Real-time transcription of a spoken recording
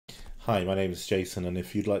Hi, my name is Jason, and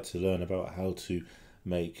if you'd like to learn about how to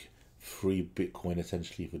make free Bitcoin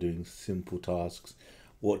essentially for doing simple tasks,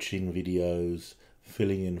 watching videos,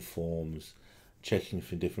 filling in forms, checking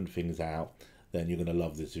for different things out, then you're going to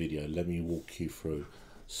love this video. Let me walk you through.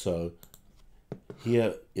 So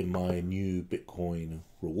here in my new Bitcoin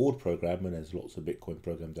reward program, and there's lots of Bitcoin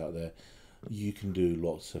programs out there, you can do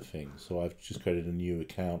lots of things. So I've just created a new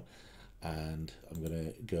account and I'm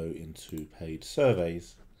going to go into paid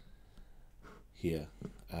surveys here,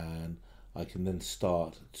 and I can then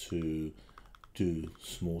start to do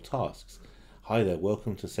small tasks. Hi there,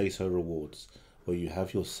 welcome to Say So Rewards, where you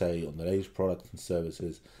have your say on the latest products and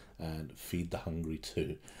services and feed the hungry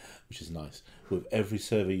too, which is nice. With every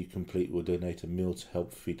survey you complete, we'll donate a meal to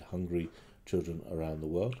help feed hungry children around the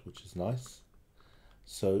world, which is nice.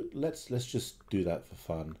 So let's just do that for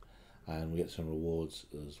fun, and we get some rewards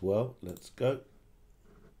as well. Let's go.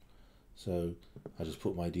 So I just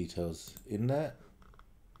put my details in there.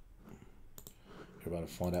 You're about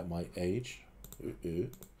to find out my age. And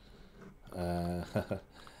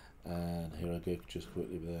here I go, just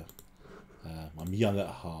quickly there. I'm young at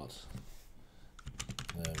heart.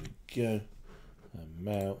 There we go.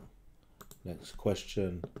 Male. Next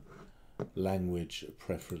question. Language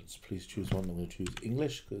preference. Please choose one. I'm going to choose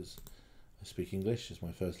English because I speak English. It's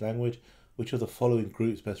my first language. Which of the following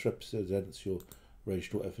groups best represents your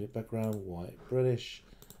racial or ethnic background? White, British.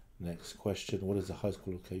 Next question. What is the high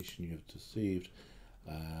school location you have received?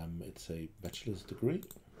 It's a bachelor's degree.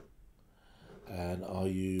 And are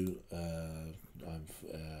you I'm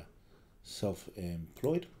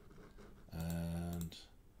self-employed? And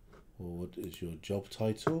what is your job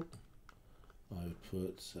title? I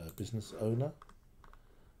put business owner.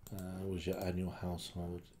 What is your annual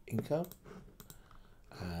household income?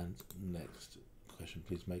 And next question,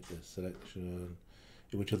 please make a selection.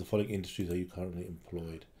 In which of the following industries are you currently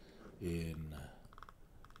employed in?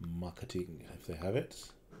 Marketing, if they have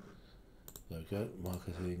it. There we go.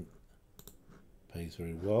 Marketing pays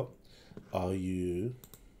very well. Are you?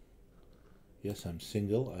 Yes, I'm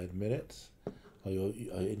single. I admit it. Are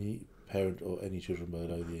any parent or any children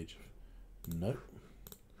below the age of? No.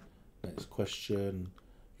 Next question.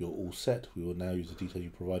 You're all set. We will now use the details you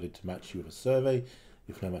provided to match you with a survey.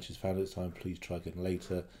 If no match is found at this time, please try again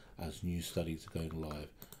later as new studies are going live.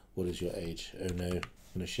 What is your age? Oh no, I'm going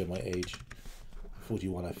to share my age.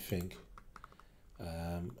 41, I think.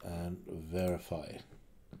 And verify.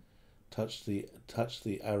 Touch the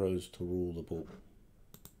arrows to rule the ball.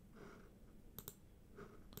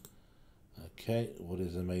 Okay, what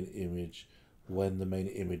is the main image? When the main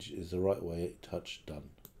image is the right way, touch done.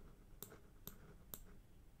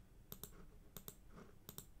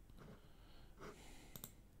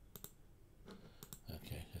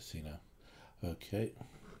 Okay, let's see now. Okay.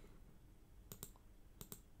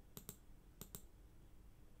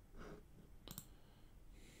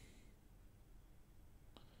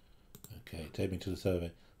 Okay, take me to the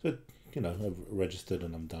survey. So, you know, I've registered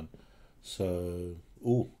and I'm done. So,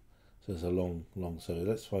 so there's a long survey.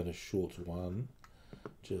 Let's find a short one.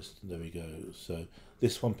 Just, there we go. So,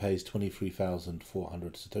 this one pays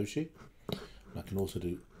 23,400 Satoshi. And I can also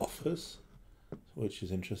do offers, which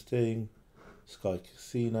is interesting. Sky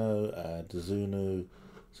Casino, Dazunu.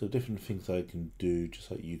 So, different things I can do, just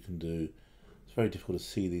like you can do. It's very difficult to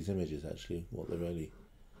see these images, actually, what they're really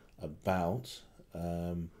about.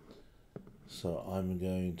 So I'm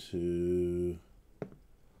going to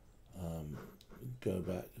go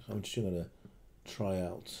back. I'm just going to try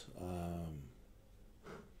out.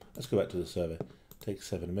 Let's go back to the survey. Takes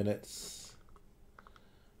 7 minutes.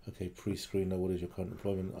 Okay, pre-screener. What is your current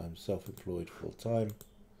employment? I'm self-employed full-time.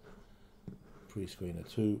 Pre-screener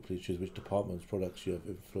 2. Please choose which departments, products you have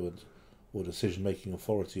influence or decision-making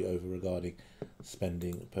authority over regarding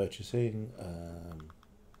spending, purchasing,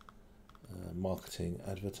 marketing,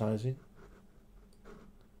 advertising,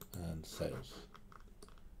 and sales.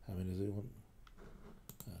 How many does it want?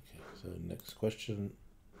 Okay, so next question.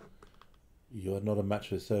 You are not a match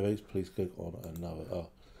for the surveys. Please click on another. Oh,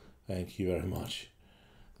 thank you very much.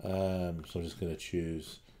 So I'm just going to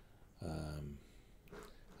choose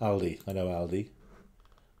Aldi. I know Aldi.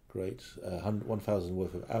 Great. 1,000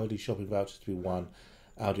 worth of Aldi shopping vouchers to be won.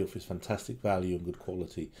 Aldi offers fantastic value and good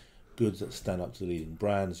quality. Goods that stand up to the leading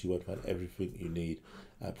brands. You won't find everything you need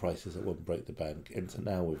at prices that won't break the bank. Enter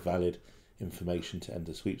now with valid information to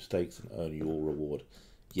enter sweepstakes and earn your reward.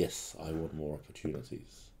 Yes, I want more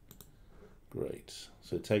opportunities. Great.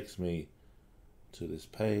 So it takes me to this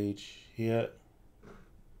page here.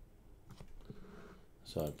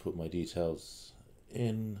 So I put my details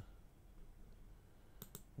in.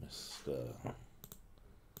 Mr.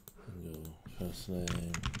 Your first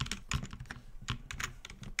name.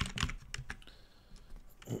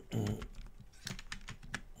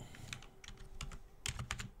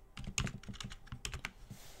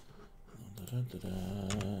 Okay.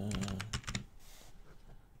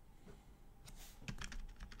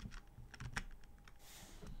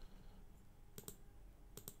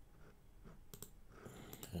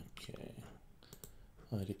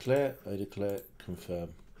 I declare, confirm.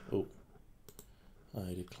 Oh,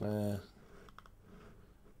 I declare.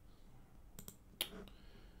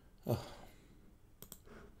 Oh,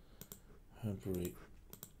 February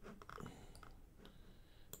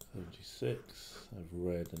 76. I've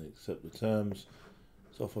read and accept the terms.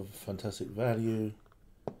 It's off of fantastic value.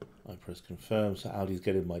 I press confirm, so Aldi's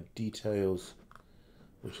getting my details,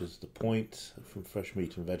 which is the point. From fresh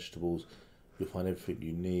meat and vegetables, you'll find everything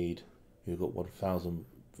you need. You've got £1,000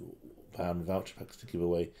 voucher packs to give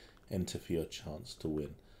away. Enter for your chance to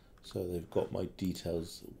win. So they've got my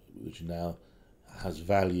details, which now has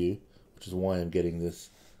value, which is why I'm getting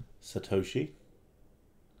this Satoshi.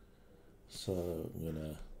 So I'm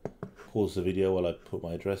gonna pause the video while I put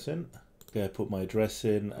my address in. Okay, I put my address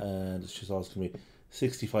in, and it's just asking me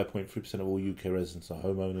 65.3% of all UK residents are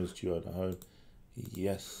homeowners. Do you own a home?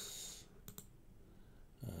 Yes.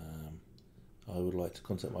 I would like to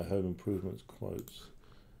contact my home improvements quotes.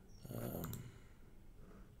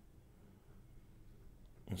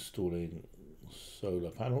 Installing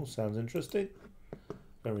solar panels sounds interesting.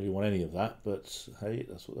 Don't really want any of that, but hey,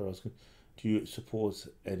 that's what they're asking. Do you support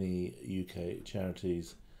any UK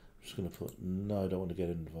charities? I'm just going to put no, I don't want to get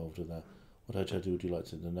involved with that. What charity would you like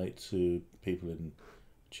to donate to? People in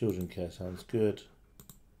children care sounds good.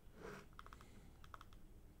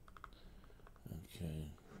 Okay.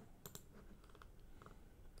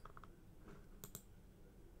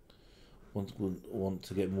 Want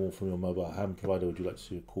to get more from your mobile hand provider? Would you like to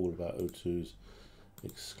see a call about O2's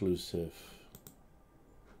exclusive?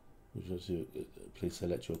 Would you like to please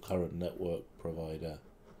select your current network provider?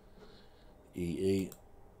 EE.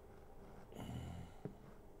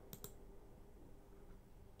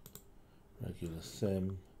 Regular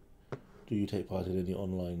SIM. Do you take part in any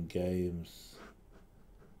online games?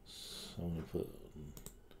 So I'm going to put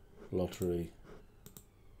lottery.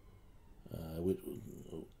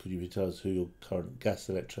 Could you tell us who your current gas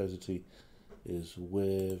electricity is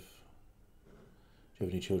with? Do you have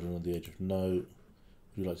any children under the age of no? Would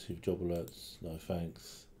you like to see job alerts? No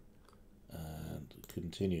thanks. And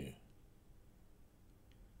continue.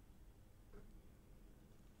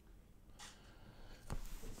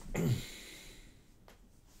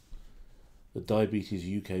 The Diabetes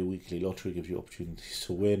UK Weekly Lottery gives you opportunities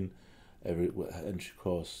to win. Every entry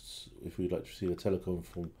costs. If you'd like to receive a telecom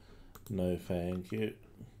from, no thank you.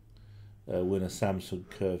 Win a Samsung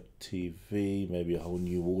Curve TV, maybe a whole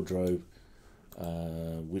new wardrobe.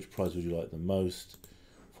 Which prize would you like the most?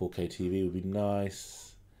 4K TV would be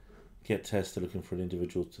nice. Get tester, looking for an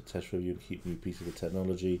individual to test review and keep new pieces of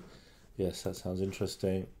technology. Yes, that sounds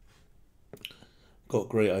interesting. Got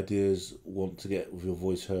great ideas, want to get your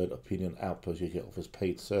voice heard, opinion outpost, you get offers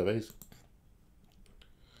paid surveys.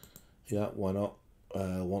 Yeah, why not?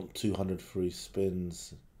 Want 200 free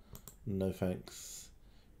spins? No thanks.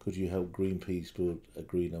 Could you help Greenpeace build a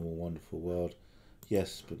green and more wonderful world?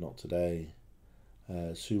 Yes, but not today.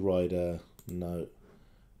 Sue Ryder? No.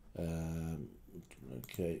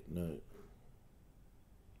 Okay, no.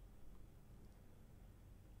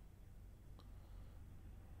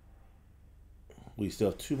 We still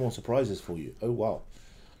have 2 more surprises for you. Oh wow.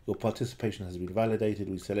 Your participation has been validated.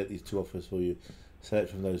 We select these 2 offers for you. Select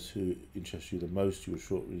from those who interest you the most. You will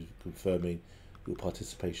shortly confirming your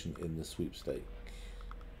participation in the sweepstake.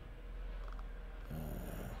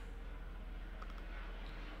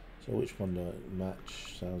 So which one do I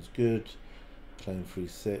match? Sounds good. Claim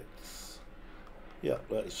 36. Yeah,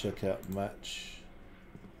 let's check out match.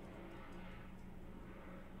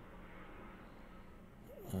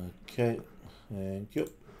 Okay, thank you.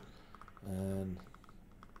 And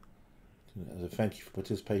as a thank you for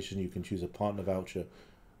participation, you can choose a partner voucher.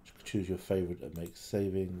 Choose your favorite and make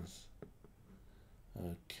savings.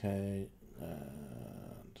 Okay,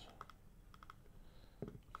 and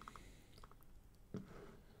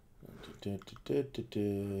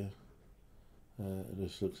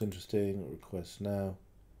this looks interesting. Request now.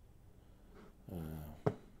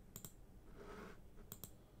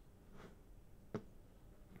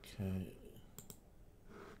 Okay.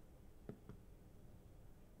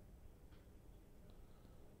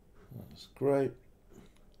 That's great.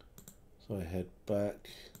 So I head back.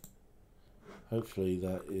 Hopefully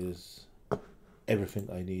that is everything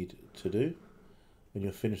I need to do. When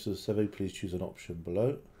you're finished with the survey, please choose an option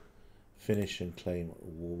below. Finish and claim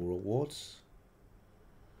rewards.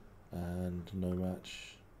 And no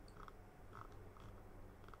match.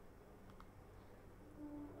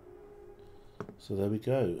 So there we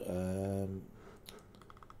go.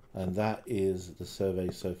 And that is the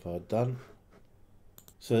survey so far done.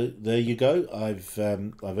 So there you go. I've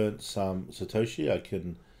earned some Satoshi. I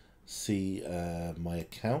can see my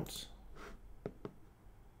account,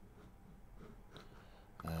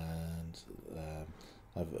 and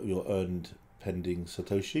I've your earned pending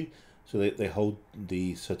Satoshi. So they hold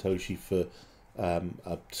the Satoshi for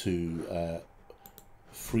up to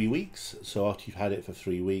 3 weeks. So after you've had it for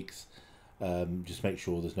 3 weeks, just make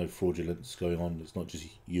sure there's no fraudulence going on. It's not just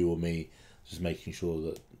you or me, just making sure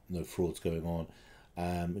that no fraud's going on.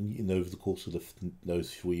 And over the course of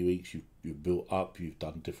those 3 weeks, you've built up, you've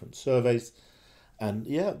done different surveys, and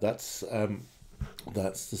yeah, that's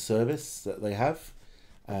the service that they have,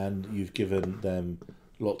 and you've given them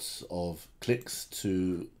lots of clicks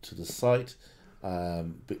to the site.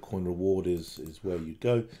 Bitcoin Reward is where you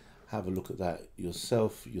go. Have a look at that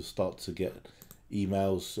yourself. You'll start to get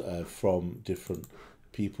emails from different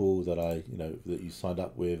people that that you signed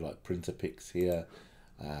up with, like PrinterPix here,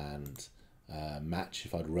 and Match.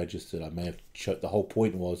 If I'd registered, I may have the whole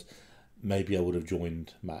point was maybe I would have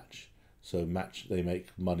joined Match. So Match, they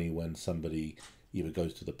make money when somebody either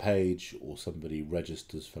goes to the page or somebody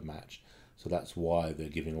registers for Match. So that's why they're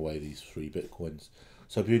giving away these free Bitcoins.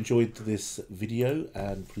 So if you enjoyed this video,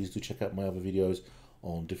 and please do check out my other videos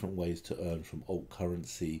on different ways to earn from alt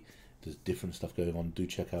currency. There's different stuff going on. Do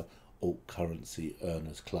check out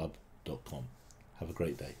altcurrencyearnersclub.com. Have a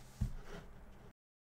great day.